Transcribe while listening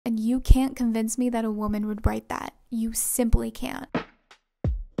And you can't convince me that a woman would write that. You simply can't.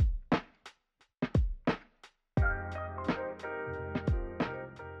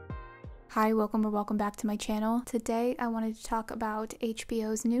 Hi, welcome back to my channel. Today I wanted to talk about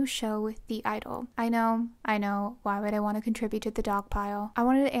HBO's new show, The Idol. I know, why would I want to contribute to the dog pile? I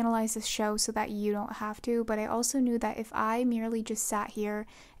wanted to analyze this show so that you don't have to, but I also knew that if I merely just sat here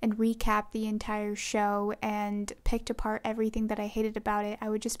and recapped the entire show and picked apart everything that I hated about it, I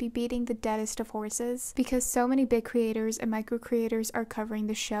would just be beating the deadest of horses, because so many big creators and micro creators are covering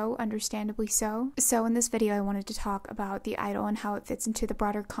the show, understandably so. So in this video I wanted to talk about The Idol and how it fits into the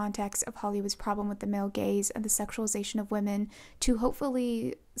broader context of Hollywood's problem with the male gaze and the sexualization of women, to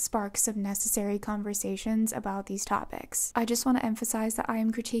hopefully spark some necessary conversations about these topics. I just want to emphasize that I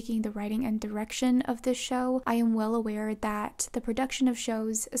am critiquing the writing and direction of this show. I am well aware that the production of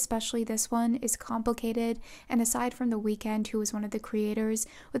shows, especially this one, is complicated, and aside from The Weeknd, who was one of the creators,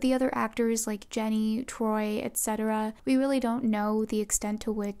 with the other actors like Jenny, Troy, etc., we really don't know the extent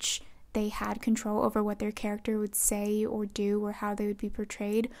to which they had control over what their character would say or do, or how they would be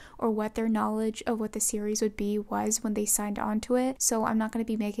portrayed, or what their knowledge of what the series would be was when they signed on to it. So I'm not going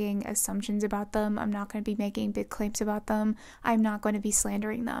to be making assumptions about them. I'm not going to be making big claims about them. I'm not going to be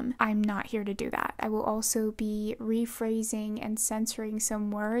slandering them. I'm not here to do that. I will also be rephrasing and censoring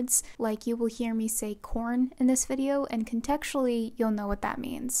some words, like you will hear me say corn in this video, and contextually you'll know what that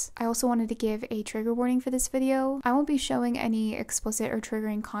means. I also wanted to give a trigger warning for this video. I won't be showing any explicit or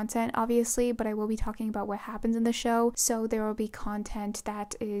triggering content, obviously, but I will be talking about what happens in the show, so there will be content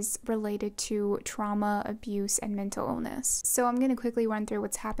that is related to trauma, abuse, and mental illness. So I'm going to quickly run through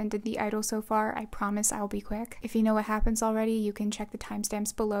what's happened in The Idol so far. I promise I'll be quick. If you know what happens already, you can check the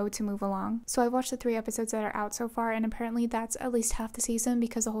timestamps below to move along. So I've watched the 3 episodes that are out so far, and apparently that's at least half the season,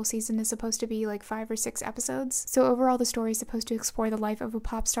 because the whole season is supposed to be like 5 or 6 episodes. So overall, the story is supposed to explore the life of a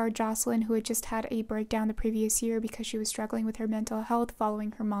pop star, Jocelyn, who had just had a breakdown the previous year because she was struggling with her mental health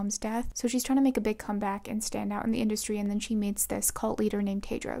following her mom's death. So she's trying to make a big comeback and stand out in the industry, and then she meets this cult leader named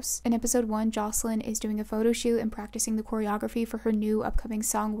Tedros. In episode 1, Jocelyn is doing a photo shoot and practicing the choreography for her new upcoming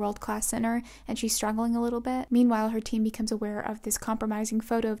song, World Class Sinner, and she's struggling a little bit. Meanwhile, her team becomes aware of this compromising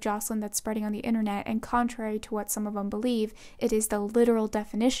photo of Jocelyn that's spreading on the internet, and contrary to what some of them believe, it is the literal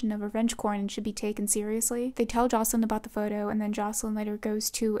definition of revenge porn and should be taken seriously. They tell Jocelyn about the photo, and then Jocelyn later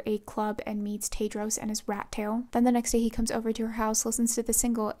goes to a club and meets Tedros and his rat tail. Then the next day he comes over to her house, listens to the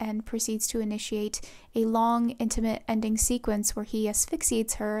single, and proceeds to initiate a long, intimate ending sequence where he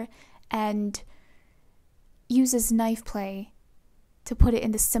asphyxiates her and uses knife play, to put it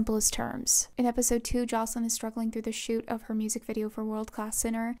in the simplest terms. In episode 2, Jocelyn is struggling through the shoot of her music video for World Class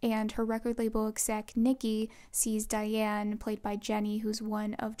Sinner, and her record label exec, Nikki, sees Diane, played by Jenny, who's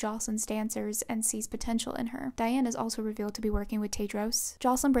one of Jocelyn's dancers, and sees potential in her. Diane is also revealed to be working with Tedros.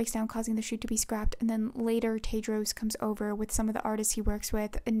 Jocelyn breaks down, causing the shoot to be scrapped, and then later Tedros comes over with some of the artists he works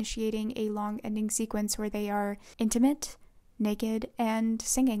with, initiating a long ending sequence where they are intimate, naked, and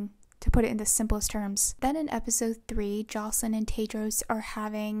singing, to put it in the simplest terms. Then in episode 3, Jocelyn and Tedros are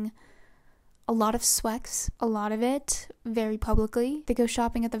having a lot of sex, a lot of it very publicly. They go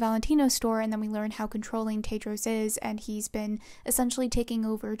shopping at the Valentino store, and then we learn how controlling Tedros is, and he's been essentially taking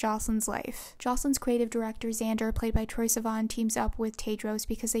over Jocelyn's life. Jocelyn's creative director, Xander, played by Troye Sivan, teams up with Tedros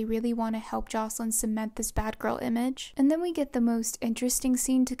because they really want to help Jocelyn cement this bad girl image. And then we get the most interesting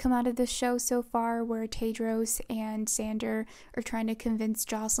scene to come out of this show so far, where Tedros and Xander are trying to convince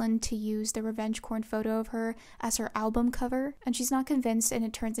Jocelyn to use the revenge porn photo of her as her album cover, and she's not convinced, and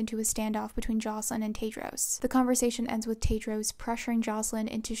it turns into a standoff between Jocelyn and Tedros. The conversation ends with Tedros pressuring Jocelyn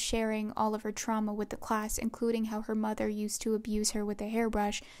into sharing all of her trauma with the class, including how her mother used to abuse her with a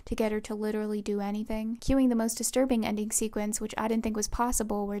hairbrush to get her to literally do anything, cueing the most disturbing ending sequence, which I didn't think was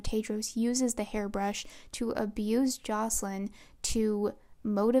possible, where Tedros uses the hairbrush to abuse Jocelyn to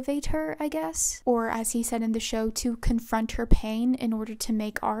motivate her, I guess, or as he said in the show, to confront her pain in order to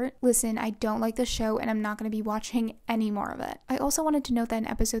make art. Listen, I don't like the show, and I'm not going to be watching any more of it. I also wanted to note that in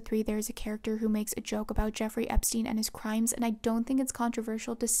episode 3 there is a character who makes a joke about Jeffrey Epstein and his crimes, and I don't think it's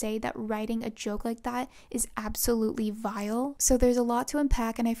controversial to say that writing a joke like that is absolutely vile. So there's a lot to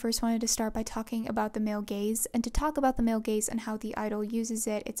unpack, and I first wanted to start by talking about the male gaze. And to talk about the male gaze and how The Idol uses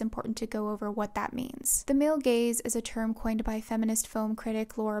it, it's important to go over what that means. The male gaze is a term coined by feminist film critic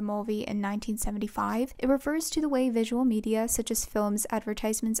critic Laura Mulvey in 1975. It refers to the way visual media, such as films,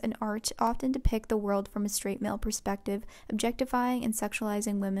 advertisements, and art, often depict the world from a straight male perspective, objectifying and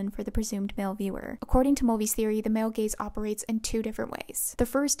sexualizing women for the presumed male viewer. According to Mulvey's theory, the male gaze operates in two different ways. The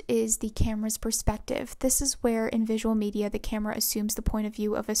first is the camera's perspective. This is where, in visual media, the camera assumes the point of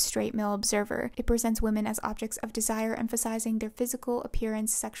view of a straight male observer. It presents women as objects of desire, emphasizing their physical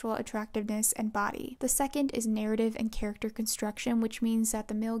appearance, sexual attractiveness, and body. The second is narrative and character construction, which means that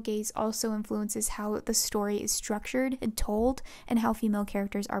the male gaze also influences how the story is structured and told, and how female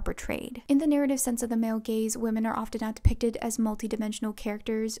characters are portrayed. In the narrative sense of the male gaze, women are often not depicted as multidimensional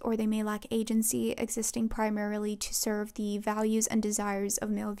characters, or they may lack agency, existing primarily to serve the values and desires of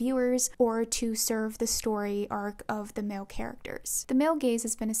male viewers, or to serve the story arc of the male characters. The male gaze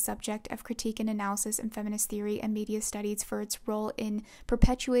has been a subject of critique and analysis in feminist theory and media studies for its role in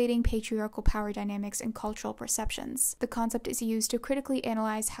perpetuating patriarchal power dynamics and cultural perceptions. The concept is used to critically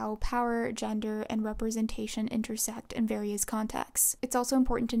analyze how power, gender, and representation intersect in various contexts. It's also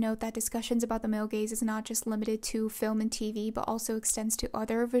important to note that discussions about the male gaze is not just limited to film and TV, but also extends to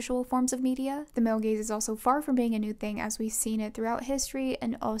other visual forms of media. The male gaze is also far from being a new thing, as we've seen it throughout history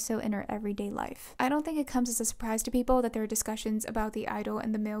and also in our everyday life. I don't think it comes as a surprise to people that there are discussions about the idol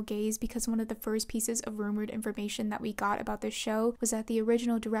and the male gaze, because one of the first pieces of rumored information that we got about this show was that the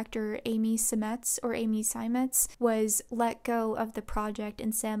original director, Amy Seimetz, was let go of the project,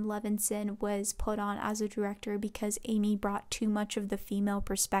 and Sam Levinson was put on as a director because Amy brought too much of the female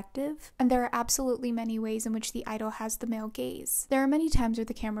perspective. And there are absolutely many ways in which the idol has the male gaze. There are many times where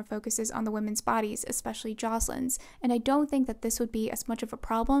the camera focuses on the women's bodies, especially Jocelyn's, and I don't think that this would be as much of a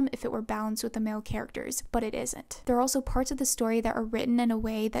problem if it were balanced with the male characters, but it isn't. There are also parts of the story that are written in a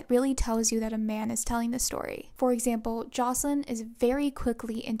way that really tells you that a man is telling the story. For example, Jocelyn is very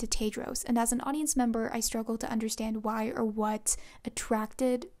quickly into Tedros, and as an audience member, I struggle to understand why or what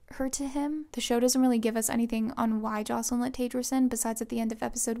attracted her to him. The show doesn't really give us anything on why Jocelyn let Tedros in, besides at the end of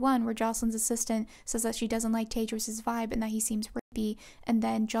episode 1, where Jocelyn's assistant says that she doesn't like Tedros' vibe and that he seems rapey, and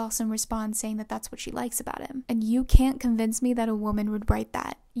then Jocelyn responds saying that that's what she likes about him. And you can't convince me that a woman would write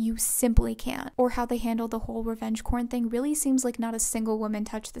that. You simply can't. Or how they handle the whole revenge corn thing really seems like not a single woman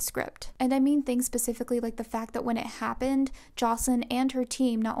touched the script. And I mean things specifically like the fact that when it happened, Jocelyn and her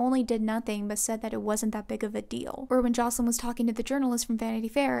team not only did nothing, but said that it wasn't that big of a deal. Or when Jocelyn was talking to the journalist from Vanity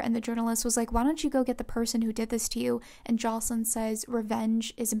Fair, and the journalist was like, why don't you go get the person who did this to you? And Jocelyn says,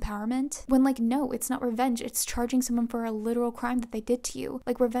 revenge is empowerment. When like, no, it's not revenge. It's charging someone for a literal crime that they did to you.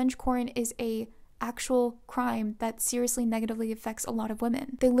 Like, revenge porn is a actual crime that seriously negatively affects a lot of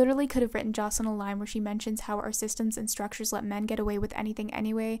women. They literally could have written Jocelyn a line where she mentions how our systems and structures let men get away with anything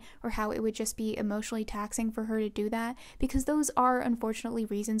anyway, or how it would just be emotionally taxing for her to do that, because those are unfortunately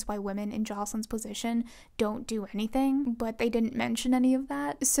reasons why women in Jocelyn's position don't do anything, but they didn't mention any of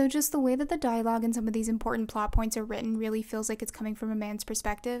that. So just the way that the dialogue and some of these important plot points are written really feels like it's coming from a man's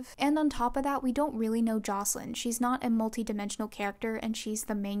perspective. And on top of that, we don't really know Jocelyn. She's not a multi-dimensional character, and she's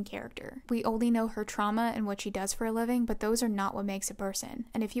the main character. We only know her trauma and what she does for a living, but those are not what makes a person.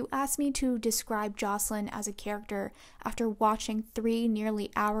 And if you ask me to describe Jocelyn as a character after watching 3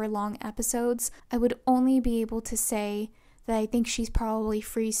 nearly hour-long episodes, I would only be able to say that I think she's probably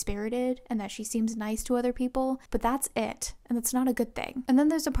free-spirited and that she seems nice to other people, but that's it. And that's not a good thing. And then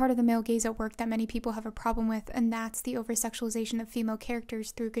there's a part of the male gaze at work that many people have a problem with, and that's the over-sexualization of female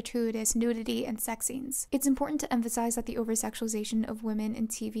characters through gratuitous nudity and sex scenes. It's important to emphasize that the over-sexualization of women in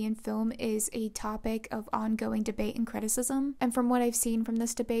TV and film is a topic of ongoing debate and criticism. And from what I've seen from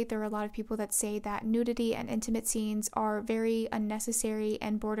this debate, there are a lot of people that say that nudity and intimate scenes are very unnecessary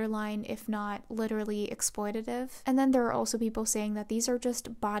and borderline, if not literally exploitative. And then there are also people saying that these are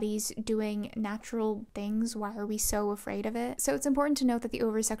just bodies doing natural things. Why are we so afraid of it? So it's important to note that the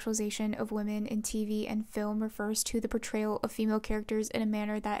over-sexualization of women in TV and film refers to the portrayal of female characters in a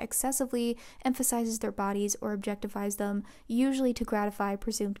manner that excessively emphasizes their bodies or objectifies them, usually to gratify a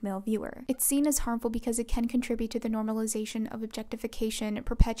presumed male viewer. It's seen as harmful because it can contribute to the normalization of objectification,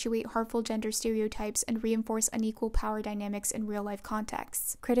 perpetuate harmful gender stereotypes, and reinforce unequal power dynamics in real-life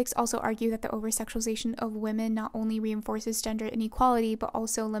contexts. Critics also argue that the over-sexualization of women not only reinforces gender inequality, but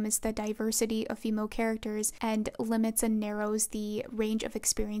also limits the diversity of female characters and limits and narrows the range of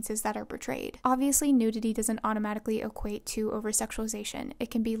experiences that are portrayed. Obviously, nudity doesn't automatically equate to over-sexualization.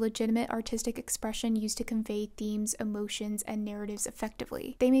 It can be legitimate artistic expression used to convey themes, emotions, and narratives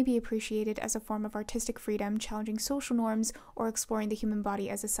effectively. They may be appreciated as a form of artistic freedom, challenging social norms, or exploring the human body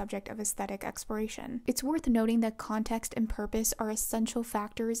as a subject of aesthetic exploration. It's worth noting that context and purpose are essential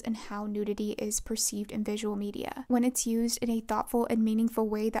factors in how nudity is perceived in visual media. When it's used in a thoughtful and meaningful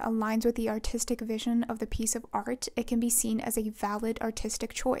way that aligns with the artistic vision of the piece of art, it can be seen as a valid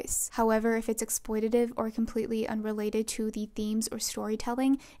artistic choice. However, if it's exploitative or completely unrelated to the themes or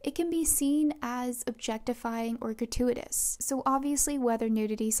storytelling, it can be seen as objectifying or gratuitous. So obviously, whether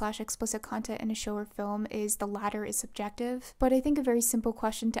nudity/explicit content in a show or film is the latter is subjective, but I think a very simple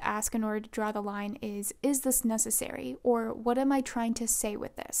question to ask in order to draw the line is this necessary? Or what am I trying to say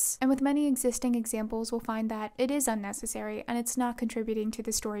with this? And with many existing examples, we'll find that it is unnecessary and it's not contributing to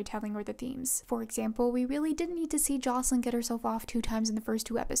the storytelling or the themes. For example, we really didn't need to see Jocelyn get herself off 2 times in the first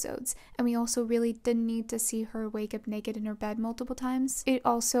 2 episodes, and we also really didn't need to see her wake up naked in her bed multiple times. It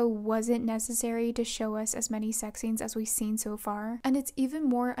also wasn't necessary to show us as many sex scenes as we've seen so far, and it's even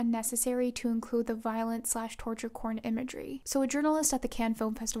more unnecessary to include the violent/torture porn imagery. So a journalist at the Cannes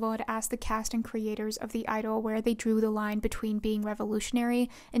Film Festival had asked the cast and creators of The Idol where they drew the line between being revolutionary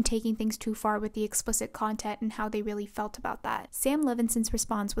and taking things too far with the explicit content and how they really felt about that. Sam Levinson's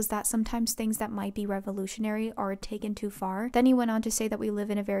response was that sometimes things that might be revolutionary are taken too far. Then he went on to say that we live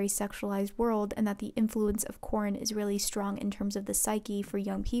in a very sexualized world and that the influence of porn is really strong in terms of the psyche for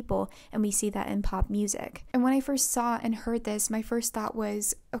young people, and we see that in pop music. And when I first saw and heard this, my first thought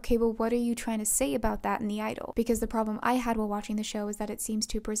was, okay, well, what are you trying to say about that in The Idol? Because the problem I had while watching the show is that it seems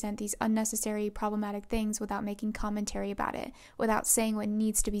to present these unnecessary, problematic things without making commentary about it, without saying what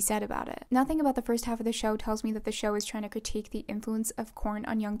needs to be said about it. Nothing about the first half of the show tells me that the show is trying to critique the influence of porn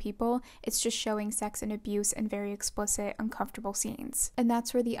on young people. It's just showing sex and abuse and very explicit, uncomfortable scenes. And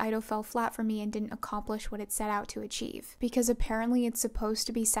that's where The Idol fell flat for me and didn't accomplish what it set out to achieve. Because apparently it's supposed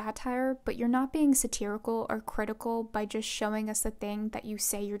to be satire, but you're not being satirical or critical by just showing us the thing that you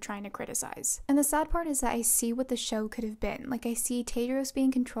say you're trying to criticize. And the sad part is that I see what the show could have been. Like, I see Tedros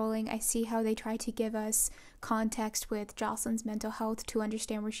being controlling, I see how they try to give us context with Jocelyn's mental health to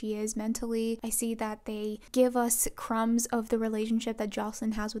understand where she is mentally. I see that they give us crumbs of the relationship that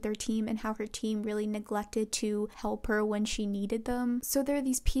Jocelyn has with her team and how her team really neglected to help her when she needed them. So there are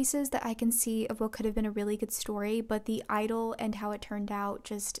these pieces that I can see of what could have been a really good story, but The Idol and how it turned out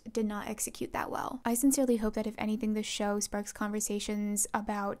just did not execute that well. I sincerely hope that if anything, the show sparks conversations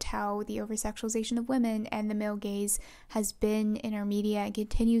about how the over-sexualization of women and the male gaze has been in our media and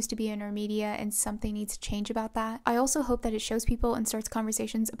continues to be in our media, and something needs to change about that. I also hope that it shows people and starts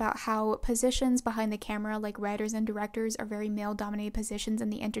conversations about how positions behind the camera, like writers and directors, are very male-dominated positions in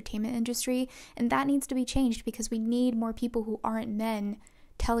the entertainment industry, and that needs to be changed because we need more people who aren't men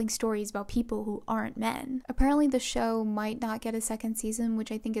telling stories about people who aren't men. Apparently the show might not get a second season,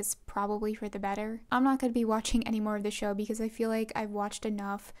 which I think is probably for the better. I'm not going to be watching any more of the show because I feel like I've watched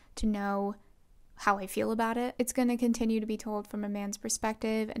enough to know how I feel about it. It's going to continue to be told from a man's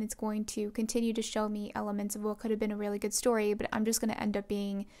perspective, and it's going to continue to show me elements of what could have been a really good story, but I'm just going to end up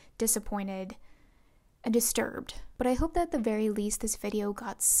being disappointed and disturbed. But I hope that at the very least this video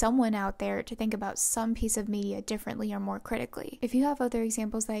got someone out there to think about some piece of media differently or more critically. If you have other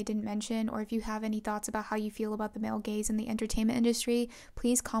examples that I didn't mention, or if you have any thoughts about how you feel about the male gaze in the entertainment industry,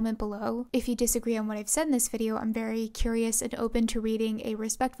 please comment below. If you disagree on what I've said in this video, I'm very curious and open to reading a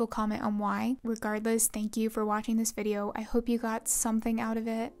respectful comment on why. Regardless, thank you for watching this video. I hope you got something out of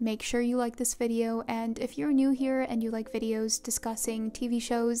it. Make sure you like this video, and if you're new here and you like videos discussing TV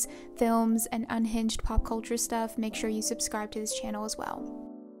shows, films, and unhinged pop culture stuff, make sure you subscribe to this channel as well.